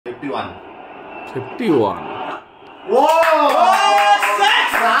51. 51. Whoa! Oh,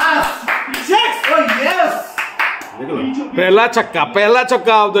 6! Oh, yes! पहला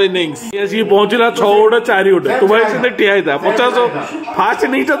छक्का of the innings ये पहुंचला 6 गोटे 4 गोटे तू भाई से ठिया था 50 फास्ट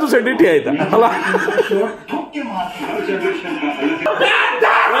नहीं था तू सेठी ठिया था हला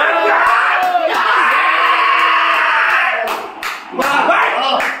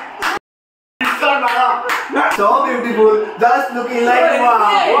So beautiful, just looking like wow.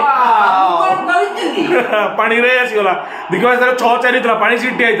 पानी रे आसी गला देखबा सर 6 4 था पानी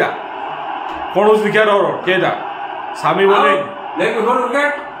सीट ठिया था कोन उस दिखा रहो के था सामी बोले leg four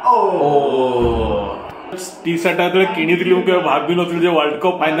wicket O T shirt आते किनी दिली मुके भाग भी नथिल जे world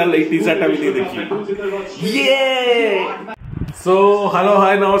cup final A T shirt भी नहीं देखी ये सो हेलो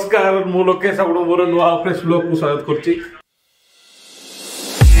हाय नमस्कार मु लोकेश आपण मोर नुआ फ्रेश ब्लॉग को स्वागत करछि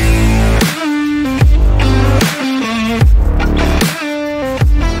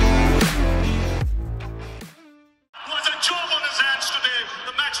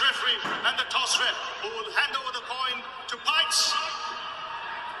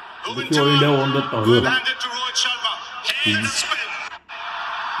India won the toss. Landed to Rohit Sharma. Here's spin.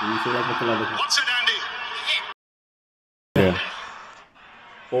 What's it, Andy? Yeah.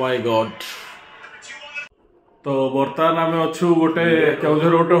 Oh my God. तो बर्तमान आम अच्छु गोटे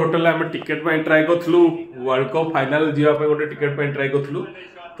केउझर गोटे होटेल आम टिकेट पे ट्राई करूँ वर्ल्ड कप फाइनल जीवाई गोटे टिकेट पे ट्राई करूँ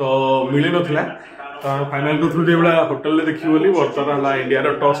तो मिल ना तो फाइनल करूँ जो भाया होटेल देखी बोली बर्तमान है इंडिया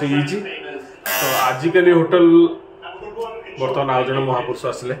टॉस हो तो आजिकल होटेल बर्तमान आउ जन महापुरुष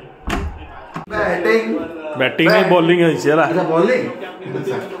आसिले बैटिंग बॉलिंग है बॉलिंग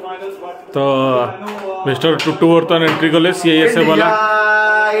तो मिस्टर टुटू बर्तमान एंट्री कले सीआईएसएफ वाला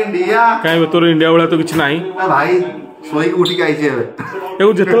इंडिया कहीं तोर इंडिया वाला तो किछ नाही भाई सोई उठी के आइछे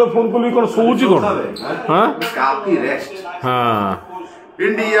एगो जेतले फोन कली कोन सोउची कोन हां काफी रेस्ट हां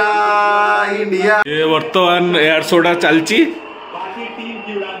इंडिया इंडिया ये बर्तमान एयर सोडा चलची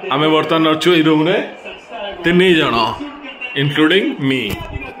आमे बर्तमान अछु ई रूम रे 3 जण इंक्लूडिंग मी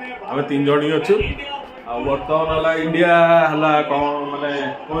आमे 3 जण ही अछु आ बर्तमान हला इंडिया हला कोन माने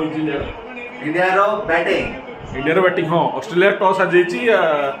कोइ चीज इंडिया रो बैटिंग हाँ ऑस्ट्रेलिया टॉस आ जाइए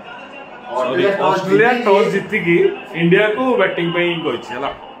ऑस्ट्रेलिया टॉस जीति की इंडिया को बैटिंग पे ही कहिछि हला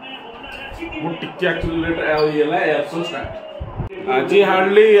मु टिके एक्सीलरेटर येला एयरसो स्टार्ट आज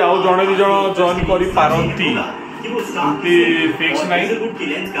हार्डली आउ जणे दि जण जॉइन करि पारंती इति फिक्स नाही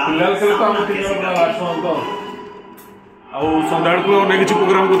फिलहाल से तो हम 3 जण आछन तो आउ संधाड़ को अनेक किसी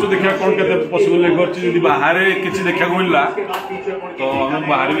प्रोग्राम करछु देखिया कोन केते पॉसिबल करछि यदि बाहर किछि देखा को मिलला तो हम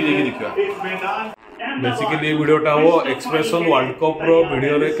बाहर भी जाके देखिया बेसिकली ये वीडियोटा वो एक्सप्रेशन वर्ल्ड कप रो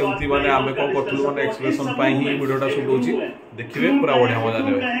वीडियो रे केमती माने आमे कोन करथलु माने एक्सप्रेशन पाई ही वीडियोटा शूट होची देखिबे पूरा बढ़िया मजा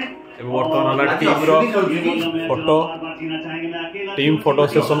लेबे एबे वर्तमान हला टीम रो फोटो टीम फोटो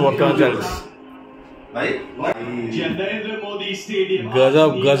सेशन वर्तमान चलछि भाई नरेंद्र मोदी स्टेडियम गजब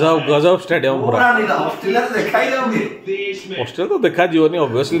गजब गजब स्टेडियम पूरा ऑस्ट्रेलिया तो देखा ही जाओगे ऑस्ट्रेलिया तो देखा जीवनी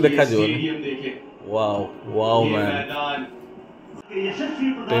ऑब्वियसली देखा जीवनी wow wow man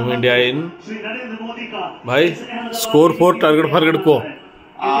team India in भाई स्कोर फॉर टारगेट फारगेट को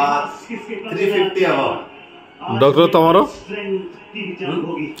 350 अब डॉक्टर तमरो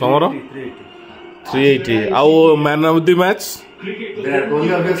 380 आओ man of the match Virat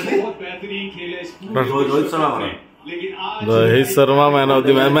Kohli obviously Rohit Sharma man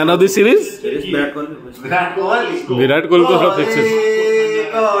of the series Virat Kohli तो फिक्स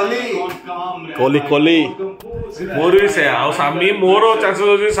कोहली मोर भी से आउ सामी मोर चांसेस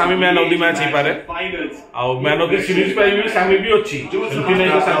अछि सामी मैन ऑफ द मैच ही पारे आउ मैन ऑफ द सीरीज पे भी सामी भी अछि एंती नहीं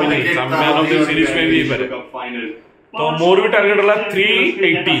तो सामी नहीं सामी मैन ऑफ द सीरीज पे भी पारे तो मोर भी टारगेट हला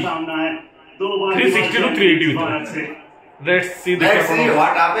 380 360 to 380 let's see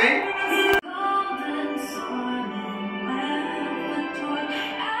what happened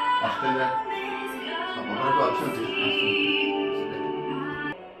Australia अपना को अच्छा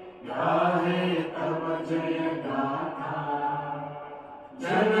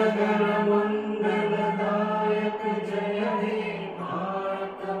जनगण मंगलदायक जय हे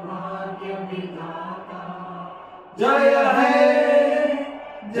भारत भाग्य विधाता जय हे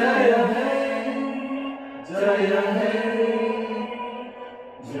जय हे जय हे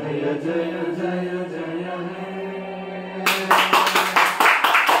जय जय जय जय हे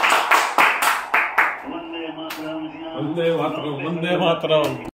वंदे मातरम वंदे मातरम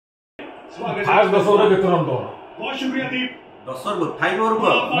आज 10 ओवर के तुरंत बहुत शुक्रिया दीप 10 ओवर 5 ओवर को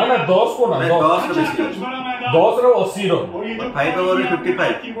ना 10 को ना 10 रे 10 रे 80 run 5 over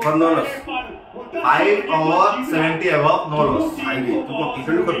 55 for no loss 5 over 70 above no loss IB तू को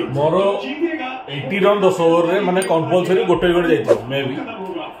टिफिन कर मोर 80 रन 10 ओवर रे माने कंपलसरी गोटे गोटे जाइछ मे भी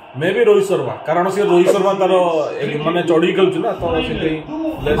मे भी रोहित शर्मा कारण से रोहित शर्मा तार माने चढ़ी खेलुछ ना तो से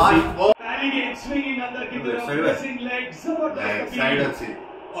साइड अच्छी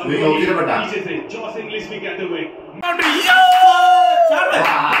स्विंग होगी रे बेटा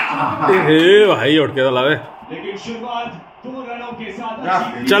हे भाई अटके दला बे लेकिन शुरुआत 2 रनों के साथ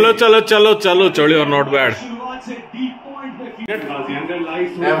चलो चलो चलो चलो चलियो नॉट बैड शुरुआत से डीप पॉइंट पे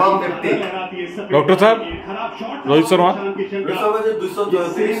above 50 डॉक्टर साहब रोहित शर्मा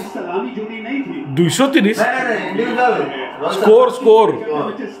 230 स्कोर स्कोर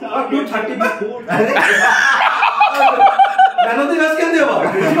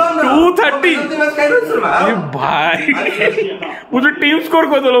 230 भाई मुझे टीम स्कोर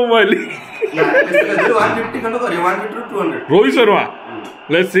को दो mobile Rohit Sharma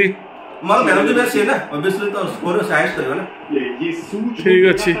let's see ठीक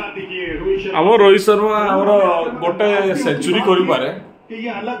अच्छी आम रोहित शर्मा आम गोटे सेंचुरी कर पारे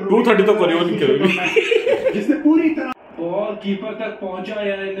 230 तो करियोनी केबे जिसने पूरी तरह बॉल कीपर तक पहुंचा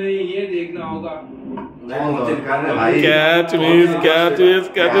या नहीं ये देखना होगा कैच मिस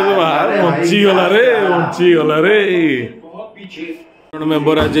बाहर ऊंची गला रे बहुत पीछे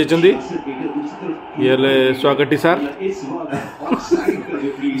मेंबर आज जाइछंदी ये ले स्वागत सर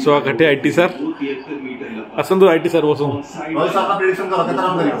स्वागत आईटी सर आसंतु आईटी सर बसो रोहित शर्मा प्रेडिक्शन करो कितना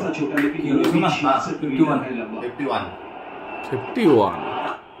रन करियो 51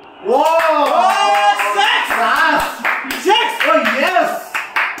 ओ 6 ओ यस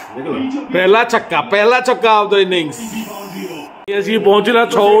पहला छक्का ऑफ द इनिंग्स ये पहुंचला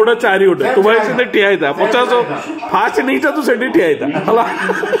 6 गोटे 4 गोटे तू भाई से ठिया था 50 फास्ट नहीं था तू सेठी ठिया था हला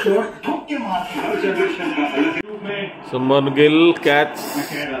सुमन गिल कैच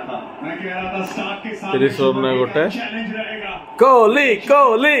तेरी सोमना गोटे कोहली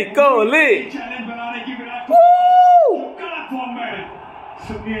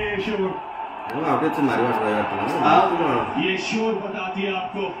ये शोर बताती है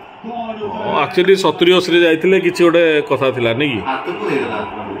आपको एक्चुअली 70-80 जाइथिले किछि गोटे कथा थिला नै कि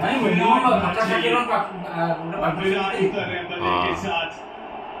सर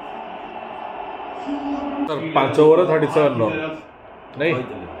 5 ओवर 37 रन नहीं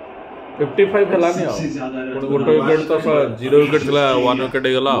 55 हेलानी गोटे विकेट तो 0 विकेट थिला 1 विकेट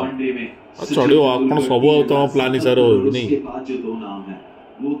गला चढ़ियो आपण सब तम प्लान हिसाब रे हो नहीं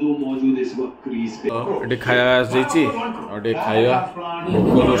वो दो मौजूद इस वक्त क्रीज पे एटे खाया जाइछि एटे खाया भोक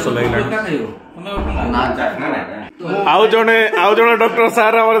जोश लागला आउ जने डॉक्टर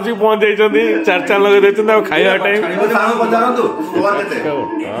सार हमर जी पहुंच जाई छथि 4 लगे देछन खाया टाइम सानो पचारंतु स्कोर केते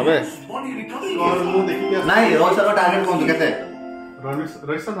अबे स्कोर मु देखि नाही रोहित शर्मा टारगेट कोन केते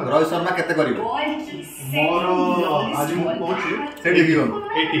रोहित शर्मा केते करिवो मोर आज मु पहुंची सेठी दियो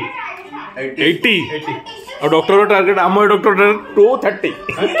 80 और डॉक्टर टारगेट आम डॉक्टर टारगेट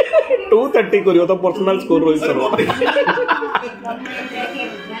 230 करियो तो पर्सनल स्कोर रोहित शर्मा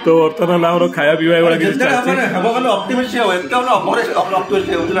तो वर्तमान आमर खाया पीवा वाला कि माने हबो गले ऑप्टिमिस्ट हो एत हम ऑप्टिमिस्ट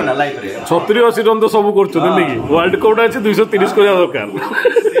होउला ना लाइफ रे 70-80 रन तो सब करछ नहीं कि वर्ल्ड कप अछि 230 को दरकार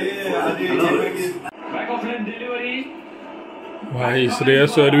भाई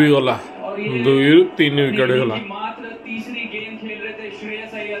श्रेयस अय्यर भी गला 2-3 विकेट गला मात्र तीसरी गेंद खेल रहे थे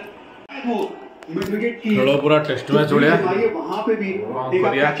श्रेयस अय्यर खेलो पूरा टेस्ट मैच हो गया वहां पे भी एक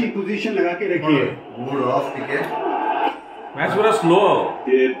अच्छी पोजीशन लगा के रखिए मूड ऑफ ठीक है मैच पूरा स्लो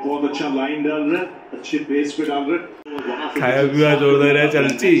ये बहुत अच्छा लाइन डाल रहा है अच्छे पेस पे डाल रहा है खाया पीवा जोरदार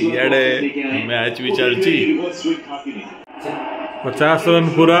चलची याडे मैच भी चलची 50 रन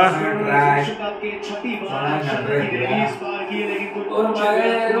पूरा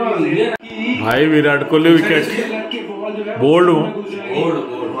भाई विराट कोहली विकेट बोल्ड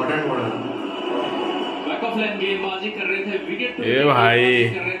गेंदबाजी कर रहे थे विकेट ए भाई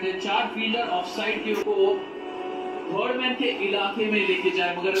कर रहे थे 4 फील्डर ऑफसाइड के को थर्डमैन के इलाके में लेके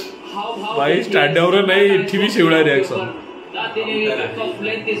जाए मगर हाव भाव भाई स्टैंड रे नहीं इठी भी सिवड़ा रिएक्शन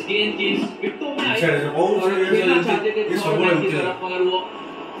इस गेंद की विकेटों में आई और खेलना चाहते थे थर्डमैन की तरफ मगर वो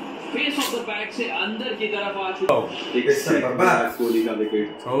फेस ऑफ द बैट से अंदर की तरफ आ चुका कोहली का विकेट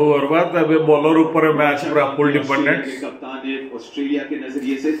बर्बाद अबे बॉलर ऊपर मैच पूरा फुल डिपेंडेंट कप्तान ने ऑस्ट्रेलिया के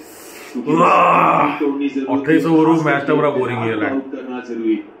नजरिए से 28 ओवर मैच पूरा बोरिंग है करना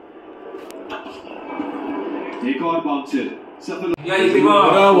जरूरी एक और बाउंसर सफल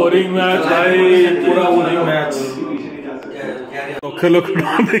पूरा बोरिंग मैच भाई पूरा बोरिंग मैच लक्ष लोक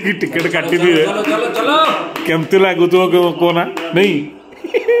देखी टिकट काटी दिए केमती लगुव कोना नहीं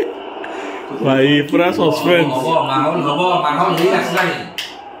भाई पूरा सस्पेंस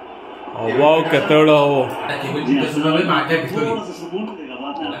हम केत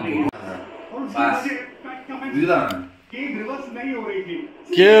केएल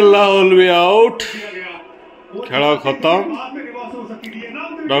भी आउट खेल खत्म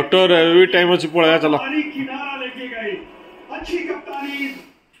डॉक्टर भी टाइम अच्छी पड़ा चलो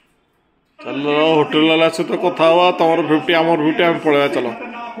चलो होटल वाला से तो कथा हुआ तुम्हारा 50 आमर 50 आम पड़ा चलो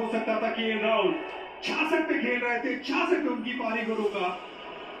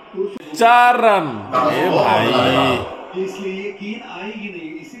 4 रन ए भाई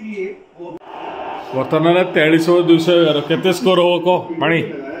वर्तमान 43-211 केते स्कोर हो को पानी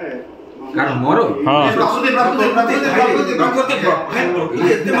मोरो हां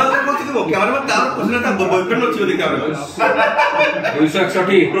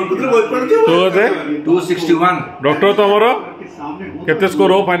डॉक्टर तुमर केते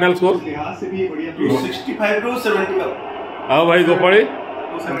स्कोर हो फाइनल स्कोर 265 टू 70 हाँ भाई गोपाली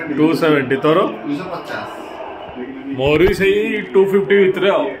 270 तोर 250 मोर भी सही 250 भितर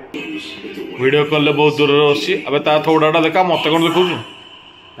वीडियो कॉल ले बहुत दूर अच्छी अब ता थोड़ा देखा मत कौन देखु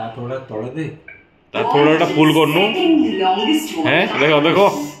ता थोड़ा तळे दे ता थोड़ा फुल करनु हैं देखो देखो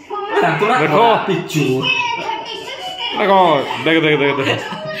देखो पिच्चू देखो देख देख देख देख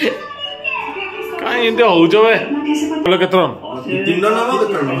काई इंदे हो जबे बोले केतन 3 रन हो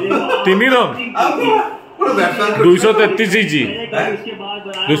केतन 3 रन 233 जी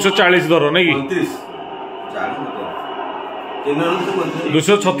 240 धरो नहीं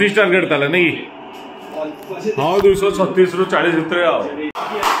 236 टार्गेट ताले नहीं हाँ 236 रु 40 भितर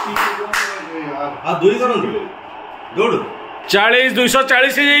आ दुई करन दौड़ 40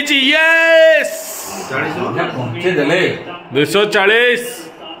 240 से जाइछि यस 40 पहुंचे देले 240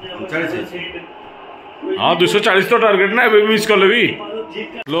 हाँ 240 तो टारगेट ना अभी मिस कर भी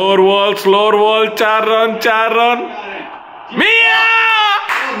स्लोर वॉल 4 रन मिया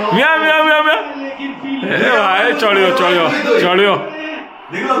मिया मिया मिया मिया ए भाई चलियो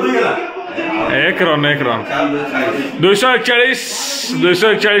एक run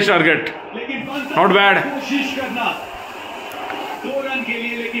 241 target not bad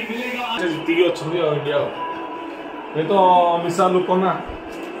India ये तो अमिशा लोक ना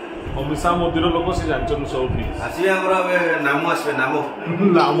अमिशा मोदी लोक से जानछन सब आसी हमरा नाम आसे नाम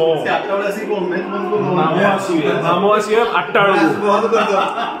आसिबे 8टा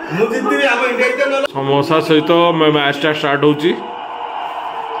समोसा सहित मैच टा स्टार्ट होची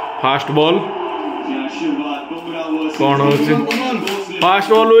फास्ट बॉल कौन होची fast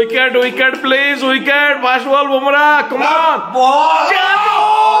ball wicket please wicket fast ball Bumrah come on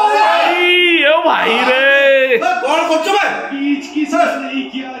ओ भाई रे कौन करछो बे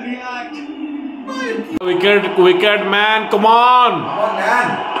विकेट मैन कम ऑन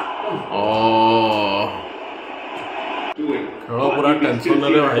खेल पूरा टेंशन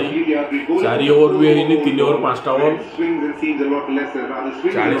रे भाई 4 ओवर भी है 3 ओवर 5टा बॉल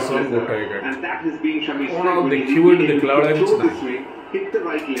 40 रन गोटा विकेट कौन देखिबो देखला वाला कुछ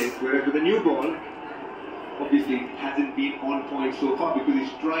obviously hasn't been on point so far because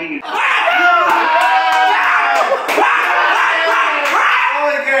he's trying it.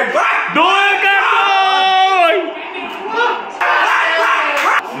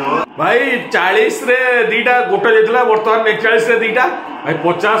 भाई 40 रे दीटा गोटा जेतला वर्तमान 41 रे दीटा भाई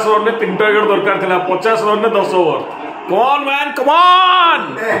 50 रन में 3टा विकेट दरकार थिला 50 रन में 10 ओवर कौन मैन कम ऑन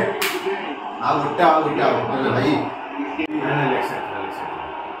भाई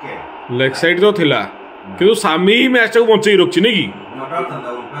लेग साइड तो थिला किंतु सामी ही मैच को बंचई रखछि नै की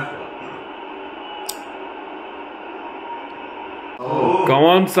come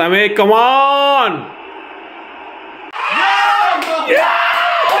on Sami come on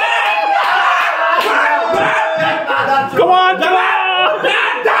come on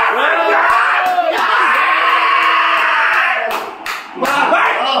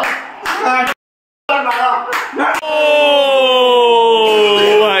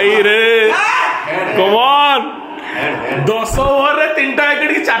भाई रे कम ऑन 10 ओवर रे 3टा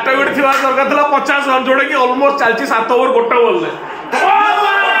विकेट की 4टा विकेट थिबा दरकार थला 50 रन जोड़े की ऑलमोस्ट चलची 7 ओवर गोटा बॉल ले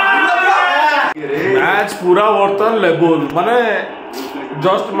मैच पूरा वर्तन लेवल माने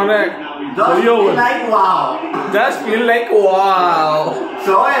जस्ट माने like wow just feel like wow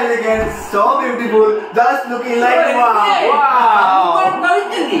so elegant so beautiful just looking like wow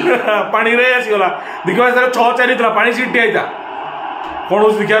पानी रे आसी गला देखो सर 6 4 थला पानी सीट आइता कोन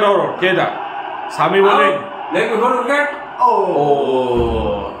उस दिखा रो केदा सामी बोले लेग फोर विकेट ओ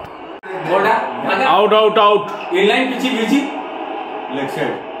बोला आउट इन लाइन पीछे लेग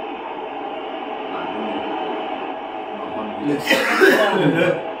साइड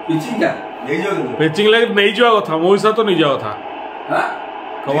पिचिंग का पिचिंग लेग नहीं जावा था मोहि सा तो नहीं जावा था हां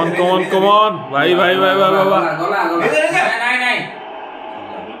कम ऑन भाई नहीं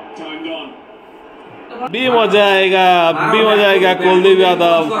भी मजा आएगा, अब भी मजा आएगा। कुलदीप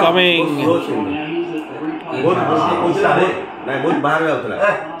यादव कमिंग।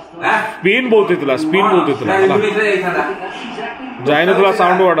 स्पिन बहुत होता, स्पिन बहुत होता, जाए ना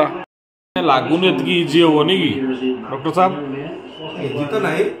साउंड वाटा लगुन एति इजी हेनी कि डॉक्टर साहब इजी तो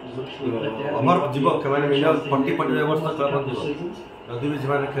नहीं ओवर जीव खेमाने मिला 40 वर्ष तक भी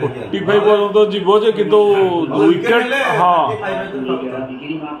जीवन खेल दिया 45 पर्यंत जीव जे किंतु विकेट हां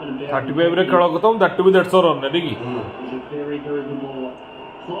 35 रे खेल खत्म दैट बी 150 रन रे कि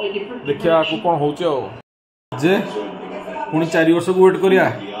देखिया को कोन होचे आ जे पुनी 4 वर्ष को वेट करिया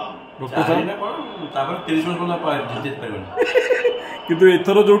डॉक्टर साहब तापर 30 वर्ष को जीत परबन किंतु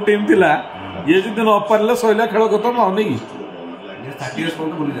एथरो जो टीम थिला ये जदि न पारले सहिला खेल खत्म होनी कि 30 इयर्स को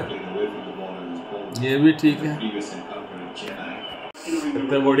भूल जा ये भी ठीक है।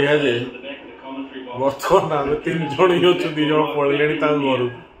 इतने बढ़िया जे बर्तमान आम 3 जन ही अच्छे 2 जन पड़े घर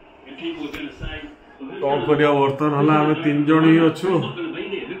कौन करिया बर्तमान है आम 3 जन ही अच्छु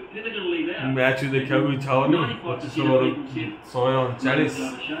मैच देखा इच्छा होनी 25 ओवर 139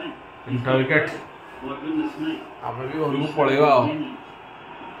 3टा विकेट आम भी घर को पलैया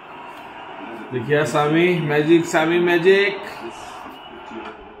देखिए सामी magic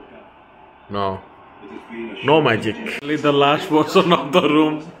no magic only the last person of the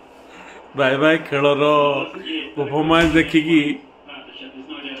room bye bye खेलर performance देखी की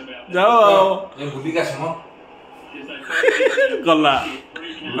जाओ ये बुली का समय गला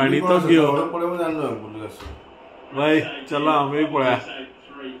पानी तो दियो पड़े मैं जान रहा बुली का भाई चलो हम भी पड़ा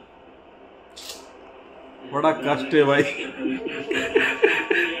बड़ा कष्ट है भाई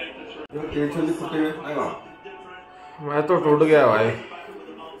जो टेंशन फुटे आएगा मैं तो टूट गया भाई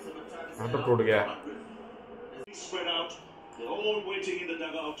मैं तो टूट गया Spread out, they're all waiting in the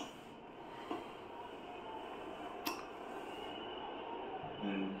dugout.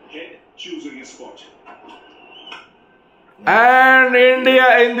 And head choosing a spot. and India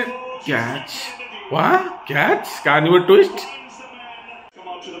in the catch. What catch? Can you twist? Come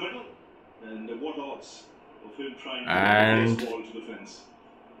out to the middle. And what odds of him trying to And- get this ball to the fence?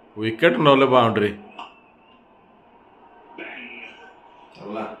 Wicket no boundary. Bang!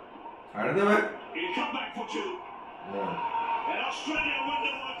 चलना छाड़ दे भाई He'll come back for 2. And Australia win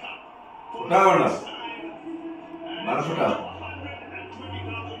the World Cup. For उठा the वरना first time. मारा उठा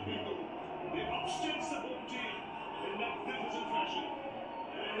 120,000 people. They upstage the home team in magnificent fashion.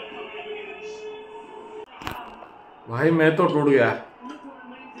 And the parade begins. भाई मैं तो टूट गया.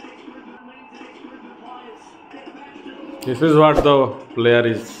 This is what the player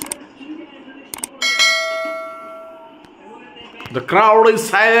is. The crowd is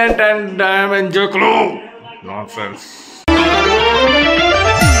silent and I am enjoying. Nonsense.